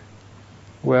suffering,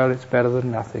 well, it's better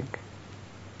than nothing.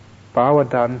 Bhava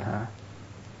danha,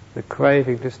 the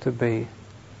craving just to be,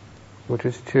 will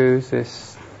just choose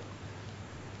this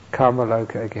karma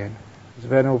loka again. As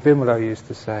Venerable Vimala used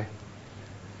to say,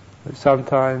 that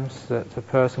sometimes that a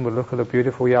person will look at a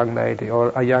beautiful young lady, or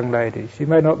a young lady. She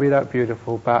may not be that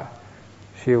beautiful, but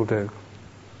she'll do.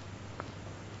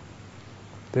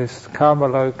 This karma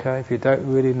loka, if you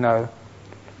don't really know,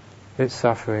 it's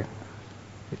suffering.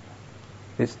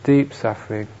 It's deep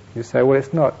suffering. You say, well,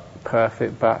 it's not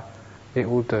perfect, but it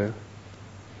will do.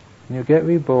 And you get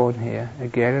reborn here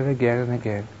again and again and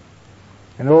again,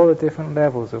 in all the different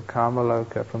levels of karma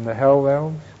loka, from the hell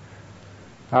realms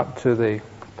up to the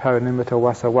parinimita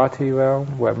vasavati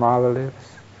realm where Mara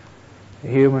lives, the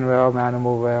human realm,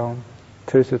 animal realm,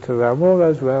 tusita realm, all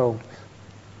those realms.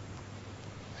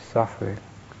 Suffering.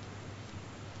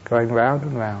 Going round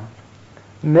and round.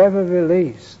 Never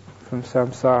released from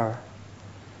samsara.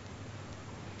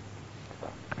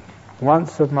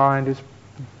 Once the mind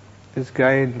is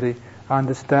gained the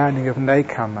understanding of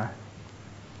Nekkamma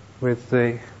with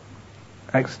the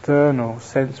external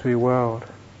sensory world,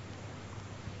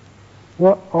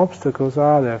 what obstacles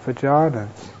are there for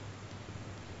jhanas?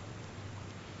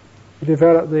 You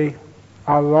develop the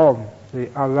aram, the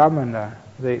aramana,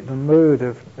 the mood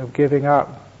of giving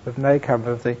up, of Nekkamma,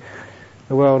 of the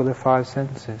world of the five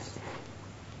senses.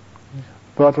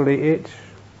 Bodily itch,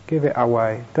 give it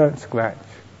away, don't scratch.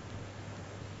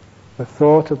 The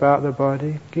thought about the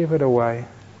body, give it away.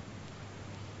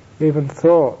 Even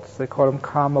thoughts, they call them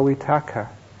kama vitaka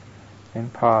in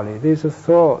Pali. These are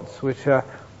thoughts which are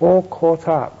all caught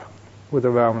up with the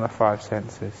realm of the five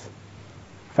senses.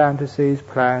 Fantasies,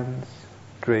 plans,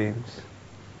 dreams.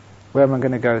 Where am I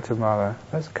going to go tomorrow?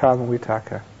 That's kama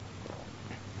vitaka.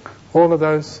 All of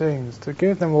those things, to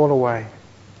give them all away.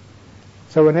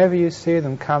 So whenever you see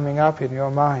them coming up in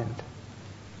your mind,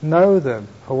 know them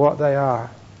for what they are.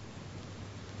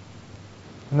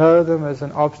 Know them as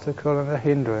an obstacle and a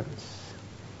hindrance,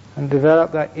 and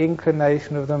develop that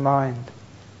inclination of the mind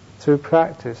through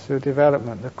practice, through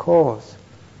development, the cause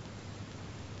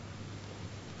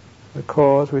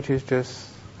which is just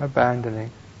abandoning,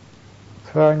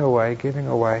 throwing away, giving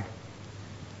away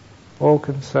all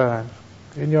concern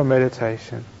in your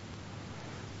meditation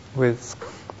with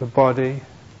the body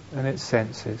and its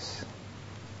senses.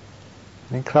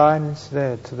 And incline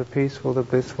instead to the peaceful, the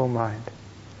blissful mind.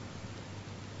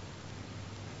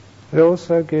 It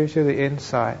also gives you the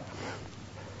insight.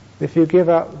 If you give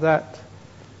up that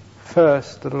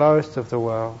first, the lowest of the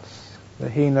worlds, the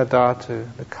hina dhatu,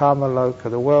 the karma loka,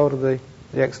 the world of the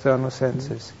external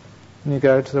senses, and you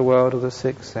go to the world of the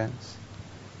sixth sense,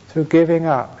 through giving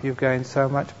up you've gained so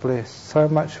much bliss, so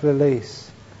much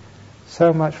release,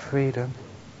 so much freedom.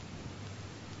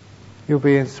 you'll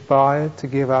be inspired to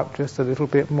give up just a little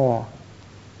bit more,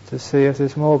 to see if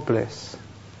there's more bliss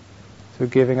through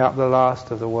giving up the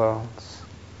last of the worlds,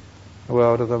 the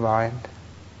world of the mind.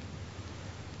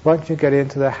 Once you get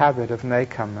into the habit of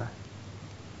Nekkamma,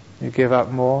 you give up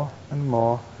more and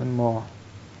more and more.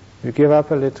 You give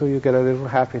up a little, you get a little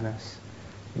happiness.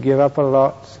 You give up a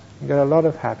lot, you get a lot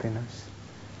of happiness.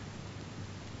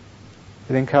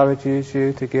 It encourages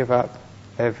you to give up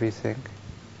everything.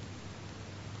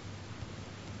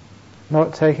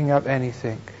 Not taking up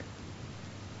anything,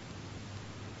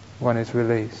 one is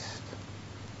released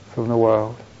from the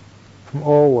world, from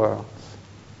all worlds.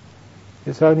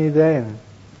 It's only then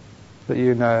that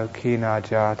you know Kina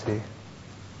Jati,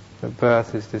 that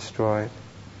birth is destroyed,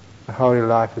 the holy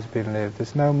life has been lived.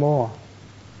 There's no more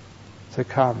to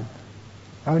come.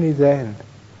 Only then,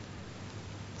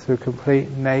 through complete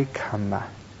Nekkamma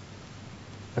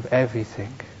of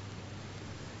everything.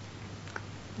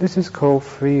 This is called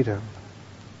freedom.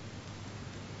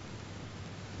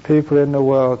 People in the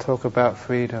world talk about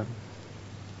freedom.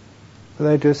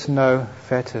 They just know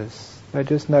fetters. They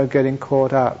just know getting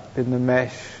caught up in the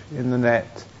mesh, in the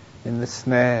net, in the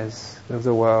snares of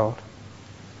the world.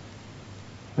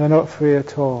 They're not free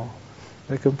at all.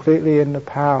 They're completely in the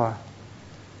power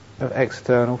of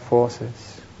external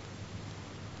forces.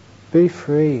 Be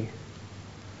free.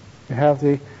 You have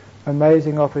the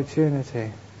amazing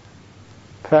opportunity,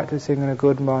 practicing in a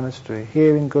good monastery,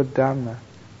 hearing good Dhamma,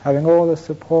 having all the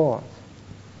support.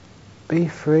 Be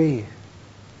free.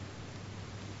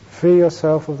 Free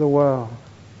yourself of the world.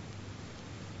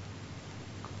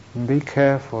 And be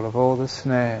careful of all the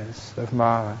snares of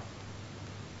Mara.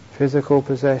 Physical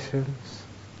possessions,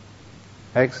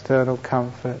 external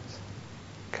comfort,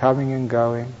 coming and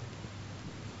going,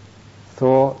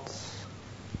 thoughts.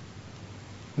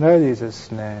 Know these as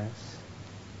snares.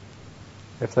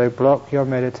 If they block your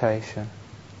meditation,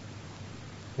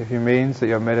 if it means that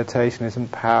your meditation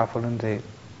isn't powerful and deep,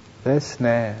 they're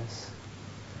snares.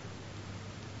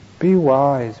 Be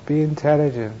wise, be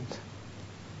intelligent.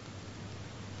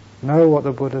 Know what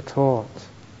the Buddha taught.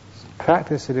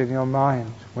 Practice it in your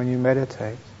mind when you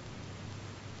meditate.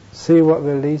 See what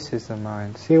releases the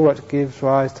mind. See what gives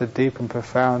rise to deep and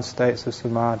profound states of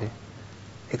samadhi.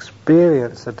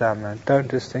 Experience the Dhamma. Don't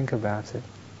just think about it.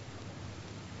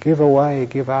 Give away,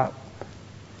 give up.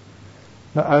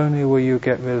 Not only will you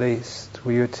get released,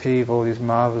 will you achieve all these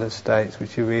marvelous states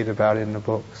which you read about in the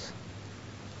books,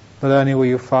 not only will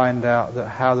you find out that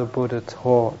how the Buddha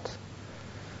taught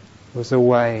was a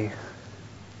way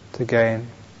to gain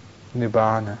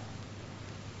Nibbana.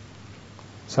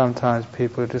 Sometimes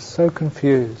people are just so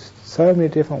confused, so many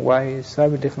different ways, so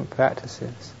many different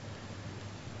practices.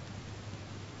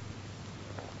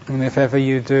 And if ever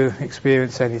you do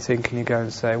experience anything, can you go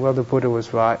and say, well, the Buddha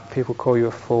was right, people call you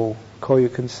a fool, call you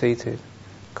conceited,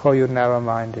 call you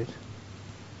narrow-minded.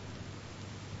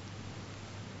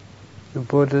 The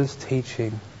Buddha's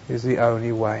teaching is the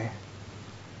only way.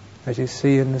 As you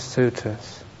see in the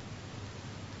sutras,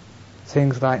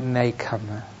 things like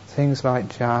Nekkamma, things like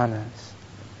jhanas,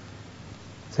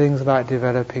 things like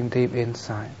developing deep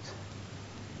insight,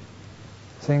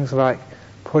 things like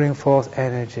putting forth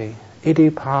energy,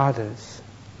 iddhipadas,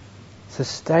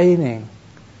 sustaining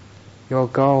your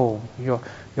goal,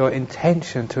 your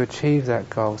intention to achieve that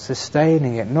goal,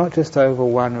 sustaining it, not just over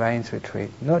one rains retreat,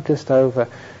 not just over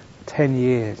 10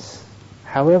 years.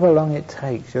 However long it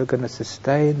takes, you're going to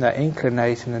sustain that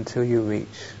inclination until you reach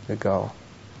the goal.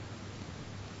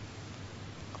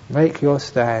 Make your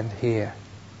stand here.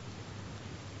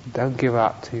 Don't give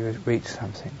up till you reach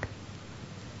something.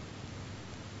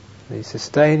 The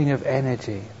sustaining of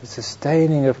energy, the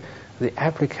sustaining of the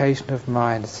application of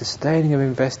mind, the sustaining of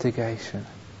investigation.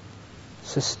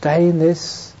 Sustain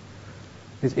this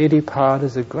with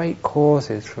iddhipadas, the great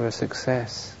causes for a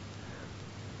success,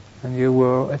 and you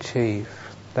will achieve.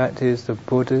 That is the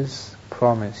Buddha's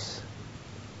promise.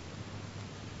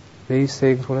 These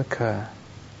things will occur.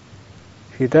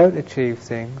 If you don't achieve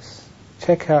things,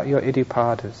 check out your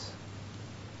iddhipadas.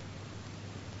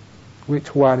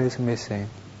 Which one is missing?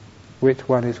 Which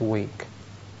one is weak?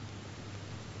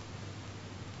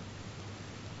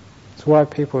 That's why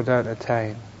people don't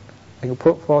attain. They can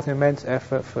put forth immense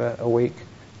effort for a week,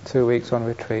 2 weeks on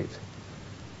retreat,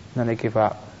 and then they give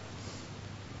up.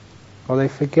 Or they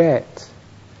forget.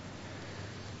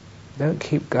 Don't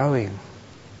keep going.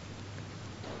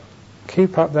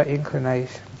 Keep up that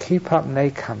inclination. Keep up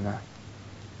Nekkamma,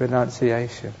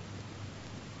 renunciation.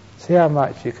 See how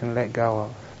much you can let go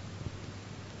of.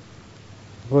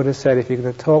 The Buddha said if you're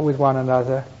going to talk with one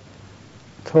another,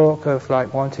 talk of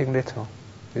like wanting little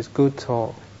is good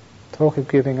talk. Talk of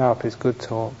giving up is good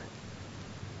talk.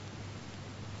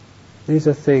 These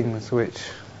are things which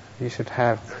you should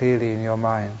have clearly in your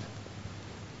mind.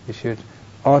 You should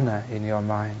honour in your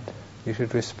mind. You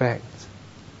should respect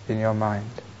in your mind,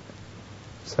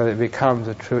 so that it becomes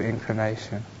a true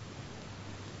inclination.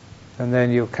 And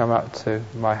then you'll come up to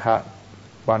my hut,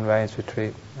 one rains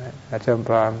retreat, Ajahn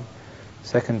Brahm,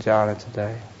 second jhana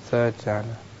today, third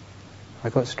jhana. I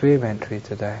got stream entry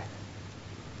today.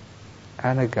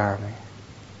 Anagami,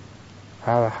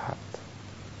 Arahat,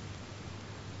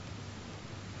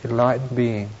 enlightened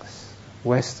beings,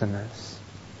 Westerners,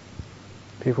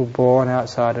 people born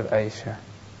outside of Asia.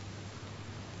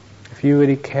 If you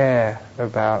really care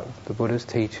about the Buddha's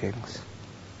teachings,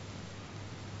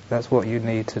 that's what you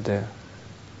need to do.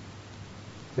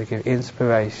 To give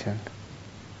inspiration,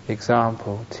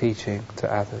 example, teaching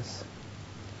to others.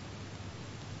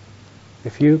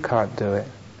 If you can't do it,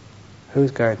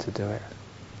 who's going to do it?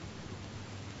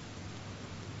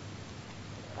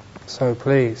 So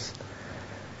please,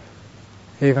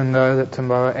 even though that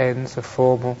tomorrow ends a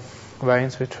formal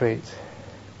rains retreat,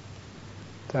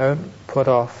 don't put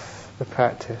off the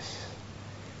practice.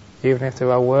 Even if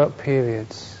there are work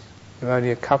periods, there are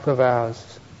only a couple of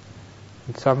hours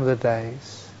in some of the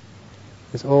days.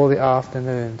 There's all the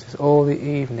afternoons, there's all the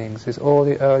evenings, there's all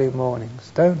the early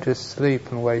mornings. Don't just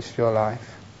sleep and waste your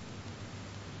life.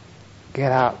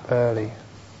 Get up early.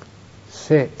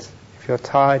 Sit. If you're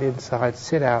tired inside,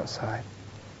 sit outside.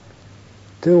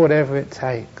 Do whatever it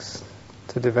takes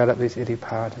to develop these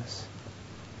iddhipadas.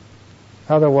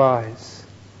 Otherwise,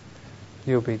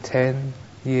 you'll be 10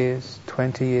 years,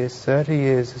 20 years, 30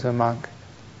 years as a monk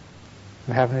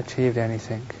and haven't achieved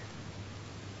anything.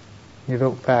 You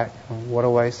look back, and what a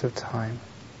waste of time.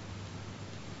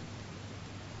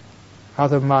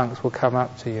 Other monks will come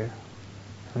up to you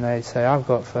and they say, I've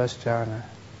got first jhana.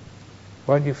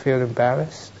 Won't you feel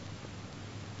embarrassed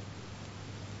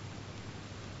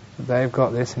that they've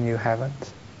got this and you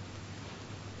haven't?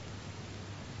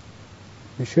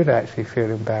 You should actually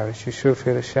feel embarrassed. You should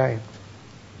feel ashamed.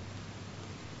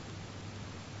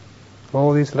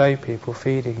 All these lay people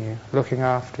feeding you, looking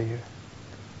after you.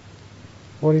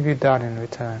 What have you done in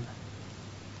return?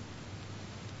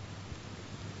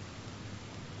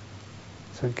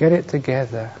 So get it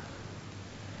together.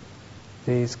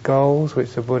 These goals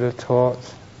which the Buddha taught,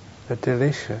 they're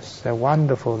delicious, they're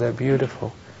wonderful, they're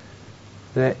beautiful.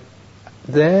 They're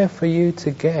there for you to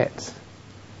get.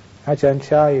 Ajahn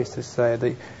Chah used to say,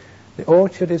 the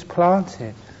orchard is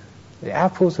planted, the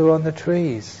apples are on the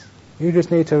trees. You just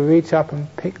need to reach up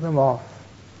and pick them off.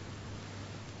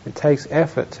 It takes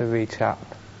effort to reach up.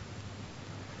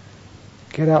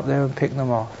 Get up there and pick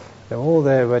them off. They're all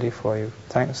there ready for you,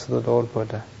 thanks to the Lord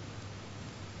Buddha.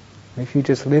 If you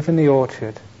just live in the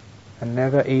orchard and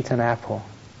never eat an apple,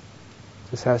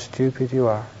 just how stupid you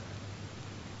are.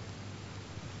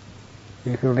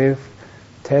 You can live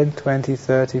 10, 20,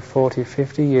 30, 40,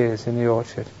 50 years in the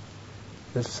orchard,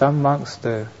 as some monks do,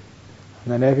 and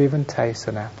they never even taste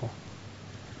an apple.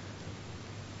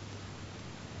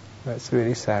 That's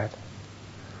really sad.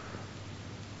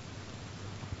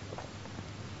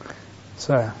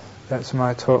 So, that's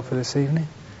my talk for this evening,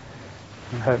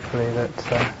 and hopefully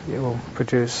that it will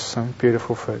produce some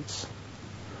beautiful fruits.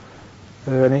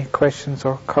 Are there any questions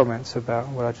or comments about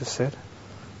what I just said?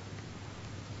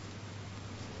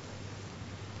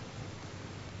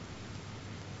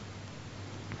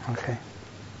 Okay.